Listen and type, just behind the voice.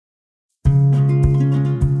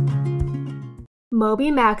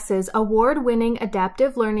MobyMax's award-winning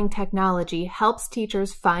adaptive learning technology helps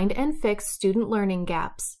teachers find and fix student learning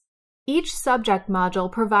gaps. Each subject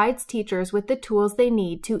module provides teachers with the tools they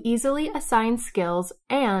need to easily assign skills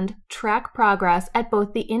and track progress at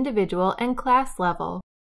both the individual and class level.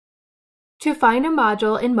 To find a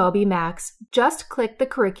module in MobyMax, just click the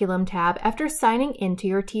Curriculum tab after signing into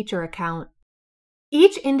your teacher account.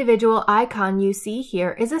 Each individual icon you see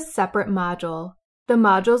here is a separate module. The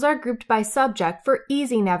modules are grouped by subject for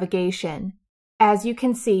easy navigation. As you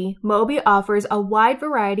can see, Moby offers a wide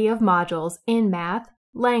variety of modules in math,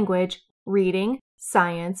 language, reading,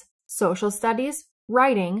 science, social studies,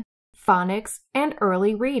 writing, phonics, and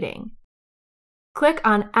early reading. Click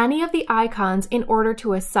on any of the icons in order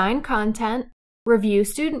to assign content, review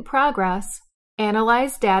student progress,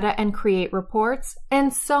 analyze data and create reports,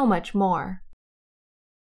 and so much more.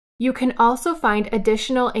 You can also find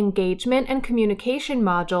additional engagement and communication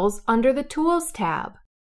modules under the Tools tab.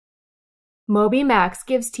 MobyMax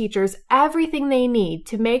gives teachers everything they need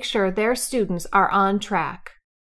to make sure their students are on track.